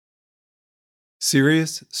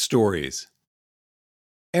Serious stories.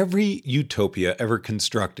 Every utopia ever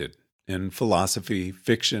constructed, in philosophy,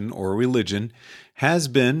 fiction, or religion, has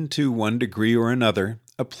been, to one degree or another,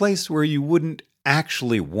 a place where you wouldn't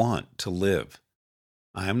actually want to live.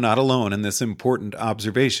 I am not alone in this important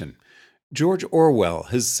observation. George Orwell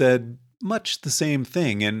has said much the same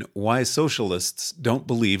thing in Why Socialists Don't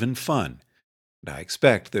Believe in Fun, and I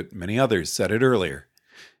expect that many others said it earlier.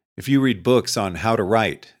 If you read books on how to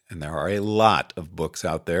write, and there are a lot of books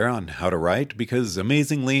out there on how to write because,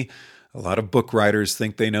 amazingly, a lot of book writers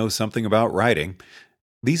think they know something about writing,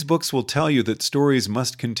 these books will tell you that stories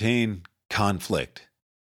must contain conflict.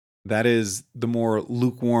 That is, the more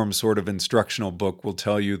lukewarm sort of instructional book will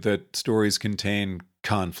tell you that stories contain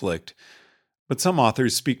conflict. But some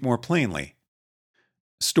authors speak more plainly.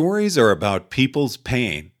 Stories are about people's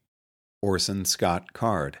pain. Orson Scott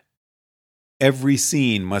Card. Every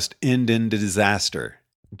scene must end in disaster.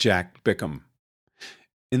 Jack Bickham.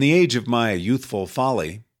 In the age of my youthful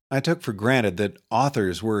folly, I took for granted that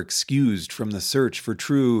authors were excused from the search for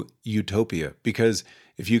true utopia, because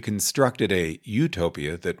if you constructed a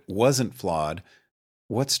utopia that wasn't flawed,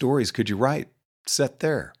 what stories could you write set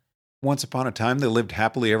there? Once upon a time they lived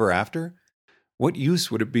happily ever after? What use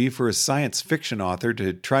would it be for a science fiction author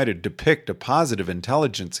to try to depict a positive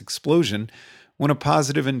intelligence explosion when a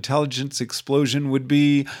positive intelligence explosion would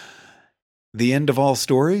be the end of all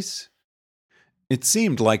stories? It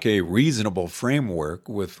seemed like a reasonable framework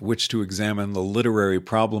with which to examine the literary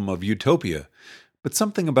problem of utopia, but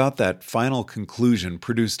something about that final conclusion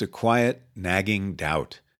produced a quiet, nagging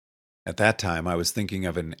doubt. At that time, I was thinking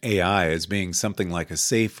of an AI as being something like a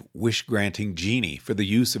safe, wish-granting genie for the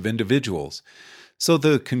use of individuals, so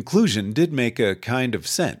the conclusion did make a kind of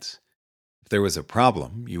sense. If there was a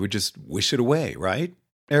problem, you would just wish it away, right?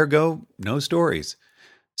 Ergo, no stories.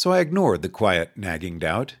 So I ignored the quiet, nagging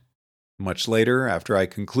doubt. Much later, after I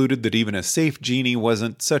concluded that even a safe genie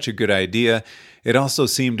wasn't such a good idea, it also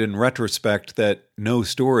seemed in retrospect that no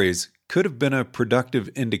stories could have been a productive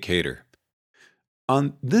indicator.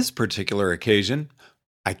 On this particular occasion,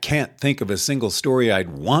 I can't think of a single story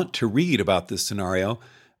I'd want to read about this scenario,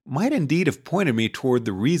 might indeed have pointed me toward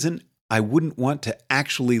the reason I wouldn't want to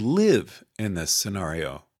actually live in this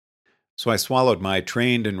scenario. So I swallowed my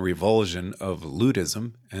trained in revulsion of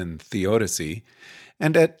Luddism and theodicy,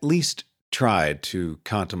 and at least tried to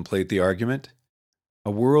contemplate the argument.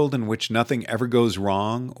 A world in which nothing ever goes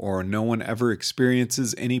wrong or no one ever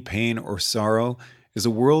experiences any pain or sorrow is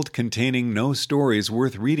a world containing no stories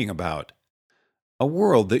worth reading about. A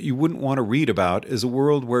world that you wouldn't want to read about is a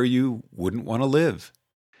world where you wouldn't want to live.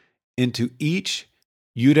 Into each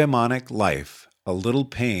eudaimonic life, a little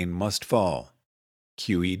pain must fall.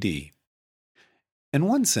 QED. In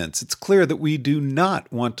one sense, it's clear that we do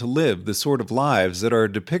not want to live the sort of lives that are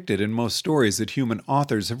depicted in most stories that human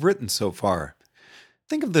authors have written so far.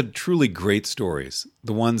 Think of the truly great stories,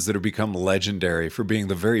 the ones that have become legendary for being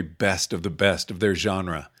the very best of their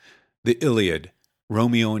genre. The Iliad,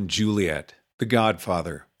 Romeo and Juliet, The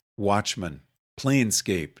Godfather, Watchmen,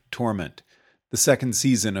 Planescape, Torment, the second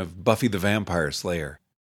season of Buffy the Vampire Slayer,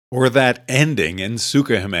 or that ending in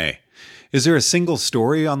Tsukahime. Is there a single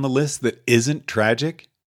story on the list that isn't tragic?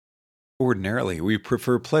 Ordinarily, we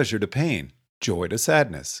prefer pleasure to pain, joy to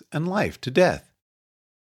sadness, and life to death.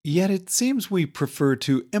 Yet it seems we prefer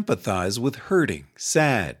to empathize with hurting,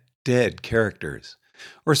 sad, dead characters.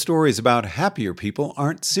 Or stories about happier people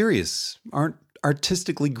aren't serious, aren't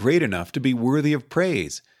artistically great enough to be worthy of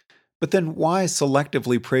praise. But then why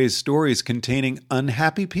selectively praise stories containing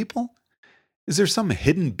unhappy people? Is there some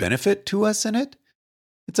hidden benefit to us in it?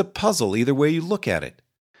 It's a puzzle either way you look at it.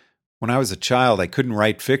 When I was a child, I couldn't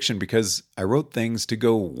write fiction because I wrote things to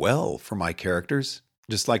go well for my characters,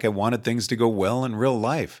 just like I wanted things to go well in real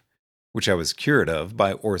life, which I was cured of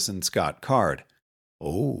by Orson Scott Card.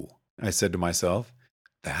 Oh, I said to myself,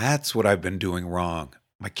 that's what I've been doing wrong.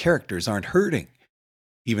 My characters aren't hurting.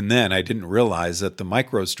 Even then, I didn't realize that the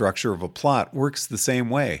microstructure of a plot works the same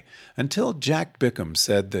way, until Jack Bickham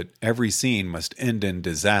said that every scene must end in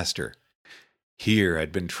disaster. Here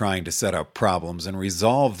I'd been trying to set up problems and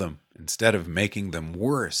resolve them instead of making them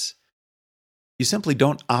worse. You simply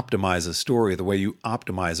don't optimize a story the way you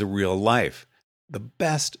optimize a real life. The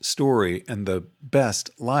best story and the best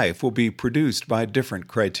life will be produced by different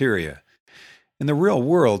criteria. In the real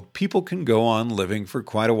world, people can go on living for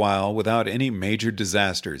quite a while without any major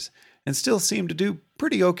disasters and still seem to do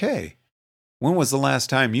pretty okay. When was the last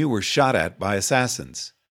time you were shot at by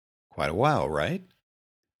assassins? Quite a while, right?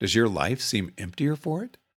 Does your life seem emptier for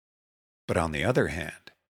it? But on the other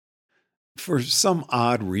hand, For some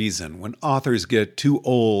odd reason, when authors get too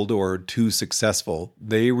old or too successful,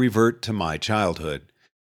 they revert to my childhood.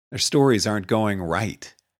 Their stories aren't going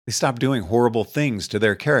right. They stop doing horrible things to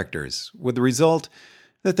their characters, with the result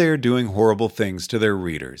that they are doing horrible things to their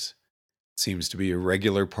readers. It seems to be a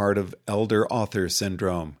regular part of elder author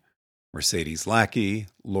syndrome. Mercedes Lackey,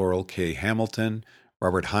 Laurel K. Hamilton,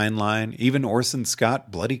 Robert Heinlein, even Orson Scott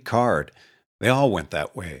Bloody Card. They all went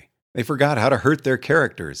that way. They forgot how to hurt their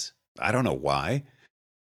characters. I don't know why.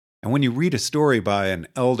 And when you read a story by an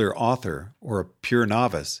elder author or a pure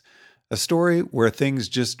novice, a story where things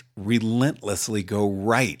just relentlessly go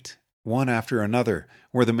right, one after another,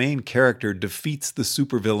 where the main character defeats the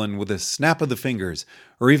supervillain with a snap of the fingers,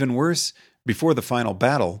 or even worse, before the final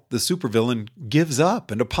battle, the supervillain gives up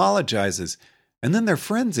and apologizes, and then they're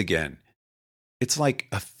friends again. It's like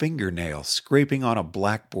a fingernail scraping on a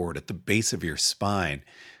blackboard at the base of your spine.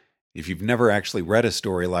 If you've never actually read a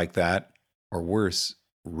story like that, or worse,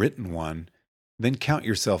 written one, then count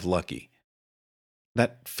yourself lucky.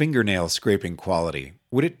 That fingernail scraping quality,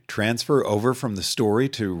 would it transfer over from the story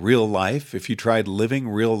to real life if you tried living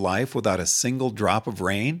real life without a single drop of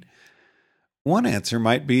rain? One answer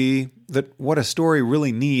might be that what a story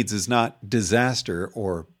really needs is not disaster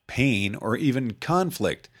or pain or even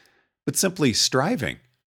conflict, but simply striving.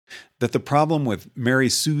 That the problem with Mary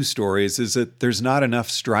Sue stories is that there's not enough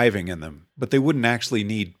striving in them, but they wouldn't actually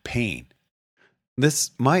need pain.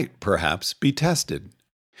 This might, perhaps, be tested.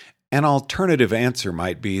 An alternative answer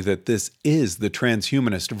might be that this is the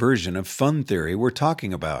transhumanist version of fun theory we're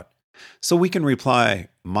talking about. So we can reply,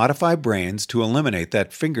 modify brains to eliminate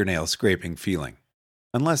that fingernail scraping feeling.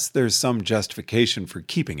 Unless there's some justification for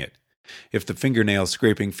keeping it. If the fingernail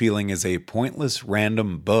scraping feeling is a pointless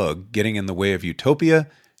random bug getting in the way of utopia,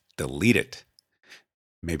 delete it.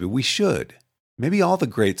 Maybe we should. Maybe all the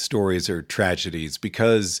great stories are tragedies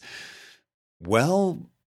because, well,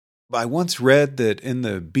 I once read that in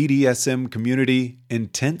the BDSM community,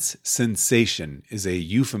 intense sensation is a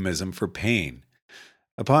euphemism for pain.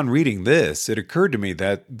 Upon reading this, it occurred to me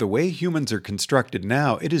that the way humans are constructed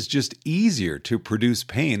now, it is just easier to produce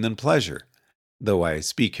pain than pleasure. Though I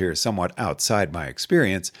speak here somewhat outside my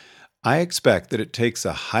experience, I expect that it takes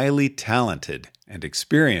a highly talented and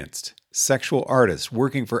experienced sexual artist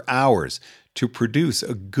working for hours to produce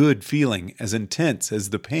a good feeling as intense as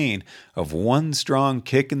the pain of one strong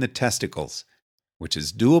kick in the testicles, which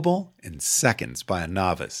is doable in seconds by a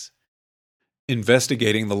novice.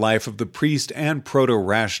 Investigating the life of the priest and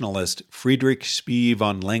proto-rationalist Friedrich Spee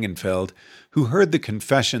von Langenfeld, who heard the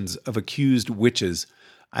confessions of accused witches,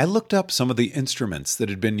 I looked up some of the instruments that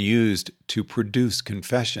had been used to produce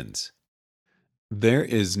confessions. There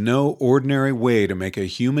is no ordinary way to make a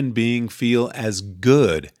human being feel as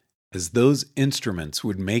good as those instruments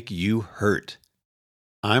would make you hurt.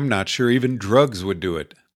 I'm not sure even drugs would do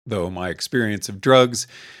it, though my experience of drugs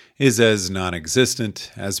is as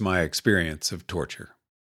non-existent as my experience of torture.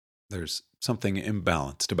 There's something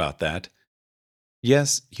imbalanced about that.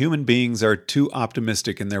 Yes, human beings are too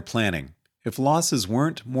optimistic in their planning. If losses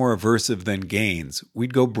weren't more aversive than gains,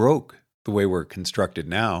 we'd go broke, the way we're constructed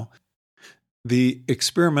now. The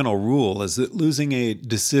experimental rule is that losing a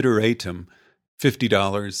desideratum,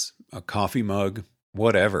 $50, a coffee mug,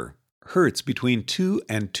 whatever, hurts between 2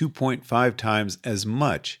 and 2.5 times as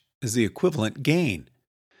much as the equivalent gain.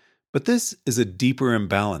 But this is a deeper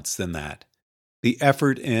imbalance than that. The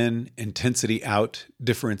effort in, intensity out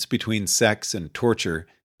difference between sex and torture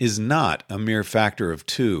is not a mere factor of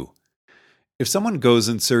 2. If someone goes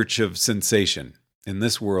in search of sensation, in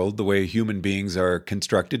this world the way human beings are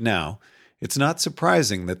constructed now, it's not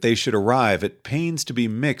surprising that they should arrive at pains to be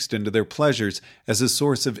mixed into their pleasures as a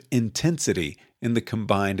source of intensity in the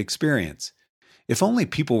combined experience. If only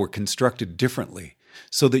people were constructed differently,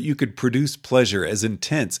 so that you could produce pleasure as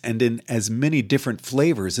intense and in as many different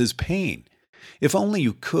flavors as pain. If only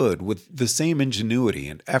you could, with the same ingenuity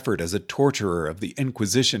and effort as a torturer of the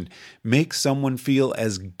Inquisition, make someone feel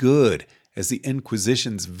as good as the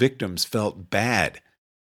Inquisition's victims felt bad.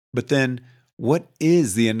 But then, what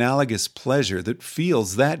is the analogous pleasure that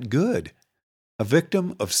feels that good? A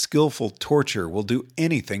victim of skillful torture will do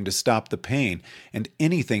anything to stop the pain and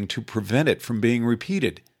anything to prevent it from being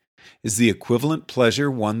repeated. Is the equivalent pleasure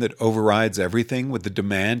one that overrides everything with the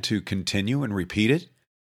demand to continue and repeat it?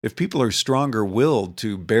 If people are stronger-willed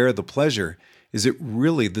to bear the pleasure, is it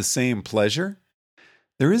really the same pleasure?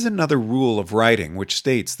 There is another rule of writing which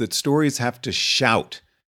states that stories have to shout.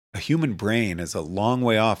 A human brain is a long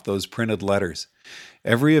way off those printed letters.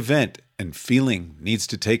 Every event and feeling needs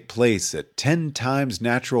to take place at 10 times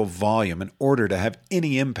natural volume in order to have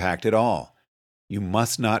any impact at all. You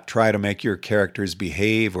must not try to make your characters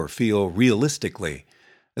behave or feel realistically.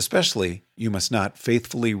 Especially, you must not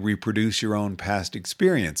faithfully reproduce your own past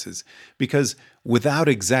experiences, because without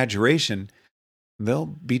exaggeration, they'll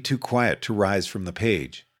be too quiet to rise from the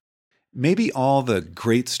page. Maybe all the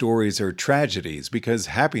great stories are tragedies because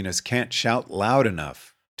happiness can't shout loud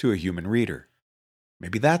enough to a human reader.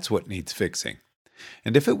 Maybe that's what needs fixing.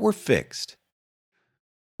 And if it were fixed,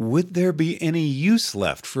 would there be any use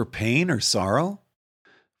left for pain or sorrow?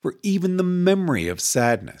 For even the memory of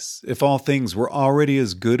sadness, if all things were already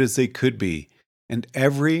as good as they could be, and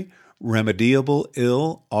every remediable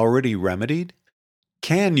ill already remedied?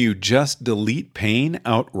 Can you just delete pain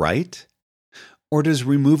outright? Or does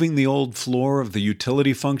removing the old floor of the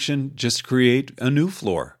utility function just create a new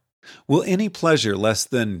floor? Will any pleasure less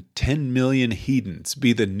than 10 million hedons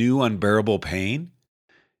be the new unbearable pain?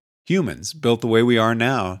 Humans, built the way we are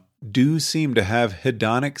now, do seem to have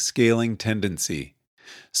hedonic scaling tendency.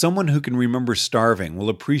 Someone who can remember starving will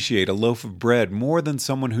appreciate a loaf of bread more than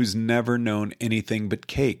someone who's never known anything but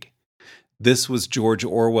cake. This was George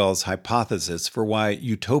Orwell's hypothesis for why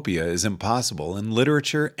utopia is impossible in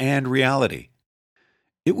literature and reality.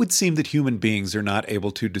 It would seem that human beings are not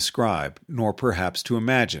able to describe, nor perhaps to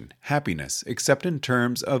imagine, happiness except in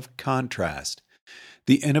terms of contrast.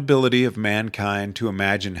 The inability of mankind to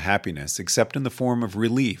imagine happiness except in the form of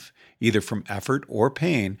relief, either from effort or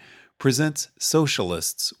pain, presents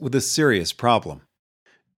socialists with a serious problem.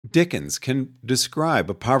 Dickens can describe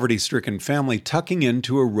a poverty-stricken family tucking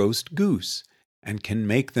into a roast goose and can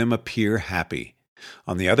make them appear happy.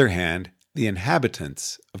 On the other hand, the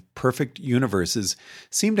inhabitants of perfect universes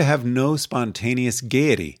seem to have no spontaneous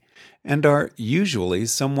gaiety and are usually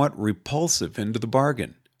somewhat repulsive into the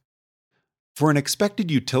bargain. For an expected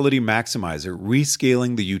utility maximizer,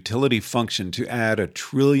 rescaling the utility function to add 1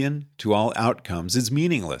 trillion to all outcomes is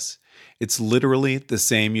meaningless. It's literally the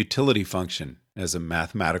same utility function as a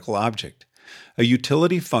mathematical object. A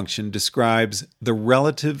utility function describes the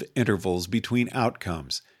relative intervals between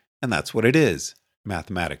outcomes, and that's what it is,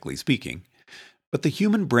 mathematically speaking. But the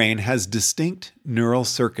human brain has distinct neural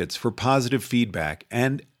circuits for positive feedback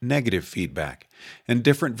and negative feedback, and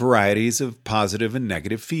different varieties of positive and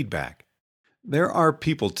negative feedback. There are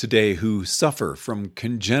people today who suffer from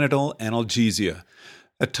congenital analgesia,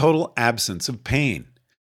 a total absence of pain.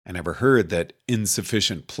 I never heard that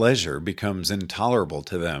insufficient pleasure becomes intolerable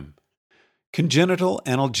to them. Congenital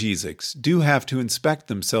analgesics do have to inspect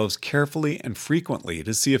themselves carefully and frequently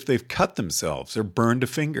to see if they've cut themselves or burned a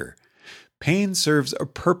finger. Pain serves a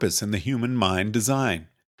purpose in the human mind design,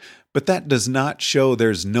 but that does not show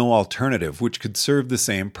there's no alternative which could serve the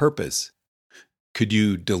same purpose. Could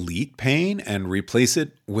you delete pain and replace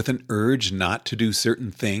it with an urge not to do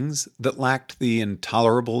certain things that lacked the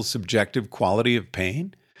intolerable subjective quality of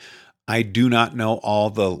pain? I do not know all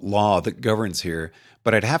the law that governs here,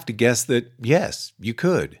 but I'd have to guess that, yes, you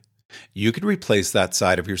could. You could replace that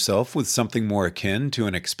side of yourself with something more akin to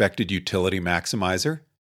an expected utility maximizer.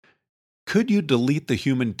 Could you delete the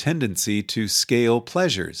human tendency to scale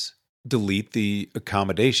pleasures? Delete the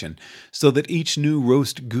accommodation so that each new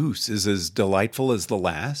roast goose is as delightful as the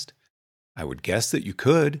last? I would guess that you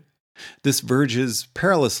could. This verges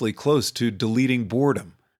perilously close to deleting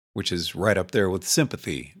boredom, which is right up there with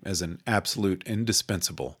sympathy as an absolute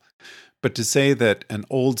indispensable. But to say that an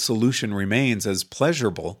old solution remains as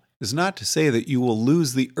pleasurable is not to say that you will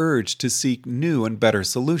lose the urge to seek new and better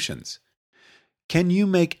solutions. Can you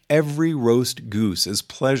make every roast goose as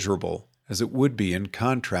pleasurable as it would be in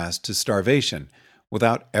contrast to starvation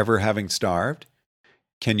without ever having starved?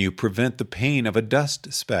 Can you prevent the pain of a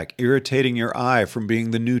dust speck irritating your eye from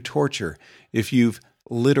being the new torture if you've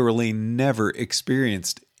literally never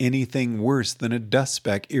experienced anything worse than a dust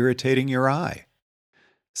speck irritating your eye?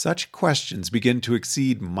 Such questions begin to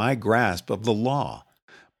exceed my grasp of the law,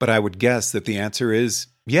 but I would guess that the answer is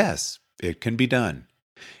yes, it can be done.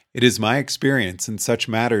 It is my experience in such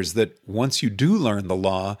matters that once you do learn the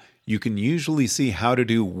law, you can usually see how to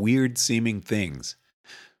do weird-seeming things.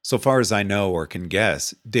 So far as I know or can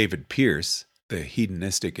guess, David Pearce, the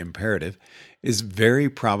hedonistic imperative, is very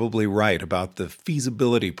probably right about the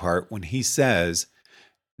feasibility part when he says,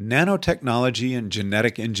 nanotechnology and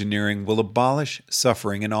genetic engineering will abolish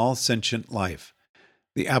suffering in all sentient life.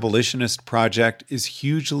 The abolitionist project is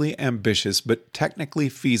hugely ambitious but technically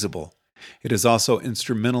feasible. It is also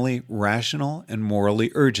instrumentally rational and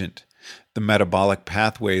morally urgent. The metabolic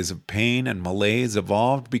pathways of pain and malaise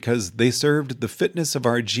evolved because they served the fitness of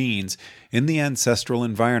our genes in the ancestral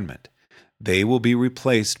environment. They will be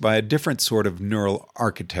replaced by a different sort of neural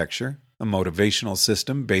architecture, a motivational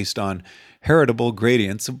system based on heritable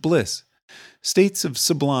gradients of bliss. States of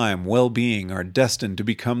sublime well-being are destined to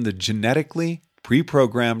become the genetically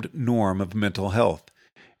pre-programmed norm of mental health.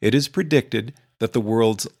 It is predicted that the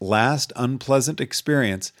world's last unpleasant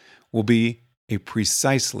experience will be a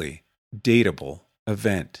precisely dateable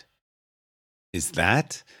event. Is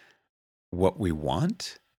that what we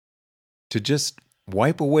want? To just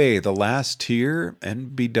wipe away the last tear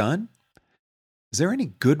and be done? Is there any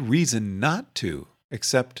good reason not to,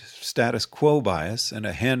 except status quo bias and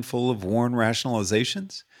a handful of worn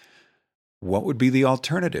rationalizations? What would be the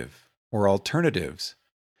alternative or alternatives?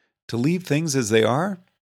 To leave things as they are?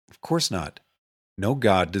 Of course not. No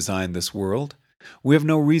God designed this world. We have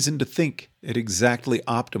no reason to think it exactly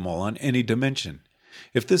optimal on any dimension.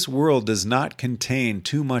 If this world does not contain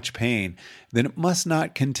too much pain, then it must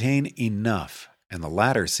not contain enough, and the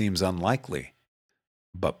latter seems unlikely.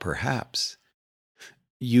 But perhaps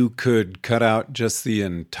you could cut out just the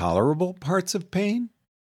intolerable parts of pain?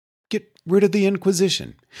 Get rid of the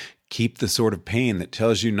Inquisition. Keep the sort of pain that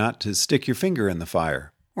tells you not to stick your finger in the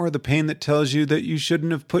fire, or the pain that tells you that you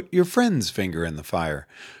shouldn't have put your friend's finger in the fire,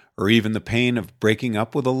 or even the pain of breaking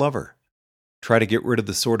up with a lover. Try to get rid of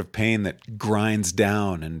the sort of pain that grinds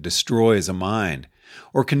down and destroys a mind,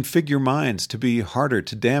 or configure minds to be harder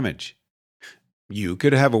to damage. You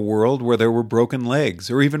could have a world where there were broken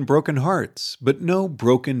legs or even broken hearts, but no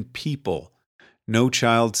broken people. No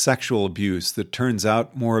child sexual abuse that turns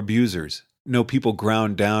out more abusers. No people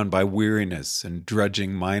ground down by weariness and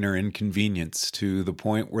drudging minor inconvenience to the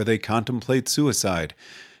point where they contemplate suicide.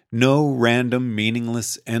 No random,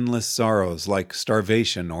 meaningless, endless sorrows like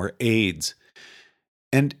starvation or AIDS.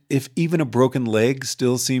 And if even a broken leg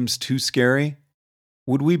still seems too scary,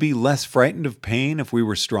 would we be less frightened of pain if we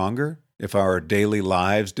were stronger? If our daily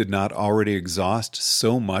lives did not already exhaust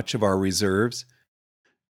so much of our reserves?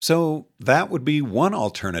 So that would be one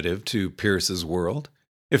alternative to Pierce's world.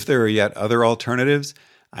 If there are yet other alternatives,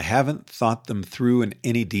 I haven't thought them through in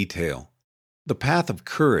any detail. The path of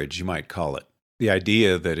courage, you might call it. The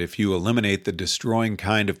idea that if you eliminate the destroying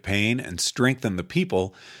kind of pain and strengthen the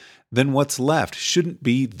people, then what's left shouldn't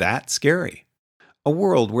be that scary. A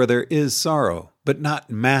world where there is sorrow, but not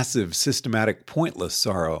massive, systematic, pointless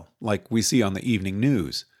sorrow like we see on the evening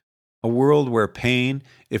news. A world where pain,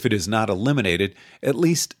 if it is not eliminated, at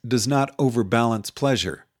least does not overbalance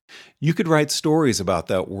pleasure. You could write stories about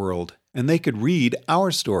that world, and they could read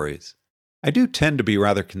our stories. I do tend to be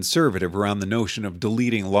rather conservative around the notion of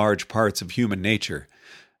deleting large parts of human nature.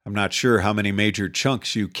 I'm not sure how many major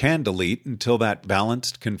chunks you can delete until that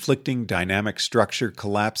balanced, conflicting, dynamic structure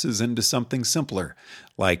collapses into something simpler,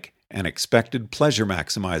 like an expected pleasure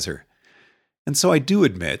maximizer. And so I do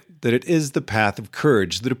admit that it is the path of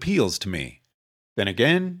courage that appeals to me. Then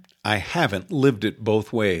again, I haven't lived it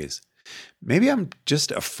both ways. Maybe I'm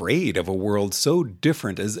just afraid of a world so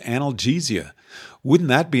different as analgesia. Wouldn't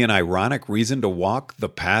that be an ironic reason to walk the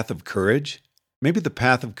path of courage? Maybe the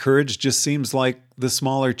path of courage just seems like the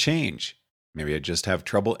smaller change. Maybe I just have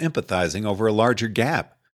trouble empathizing over a larger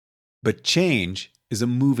gap. But change is a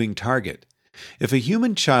moving target. If a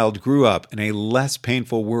human child grew up in a less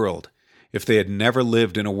painful world, if they had never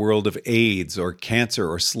lived in a world of AIDS or cancer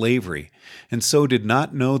or slavery, and so did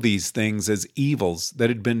not know these things as evils that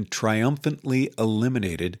had been triumphantly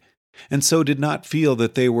eliminated, and so did not feel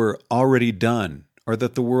that they were already done or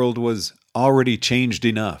that the world was already changed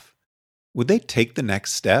enough, would they take the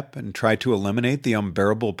next step and try to eliminate the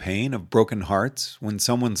unbearable pain of broken hearts when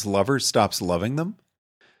someone's lover stops loving them?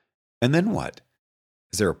 And then what?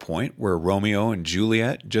 Is there a point where Romeo and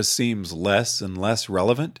Juliet just seems less and less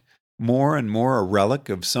relevant? More and more a relic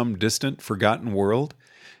of some distant, forgotten world?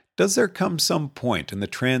 Does there come some point in the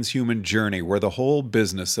transhuman journey where the whole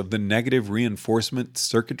business of the negative reinforcement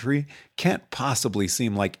circuitry can't possibly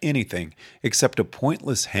seem like anything except a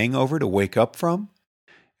pointless hangover to wake up from?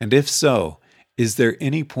 And if so, is there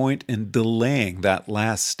any point in delaying that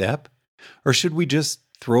last step? Or should we just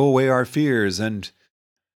throw away our fears and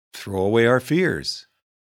throw away our fears?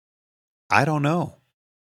 I don't know.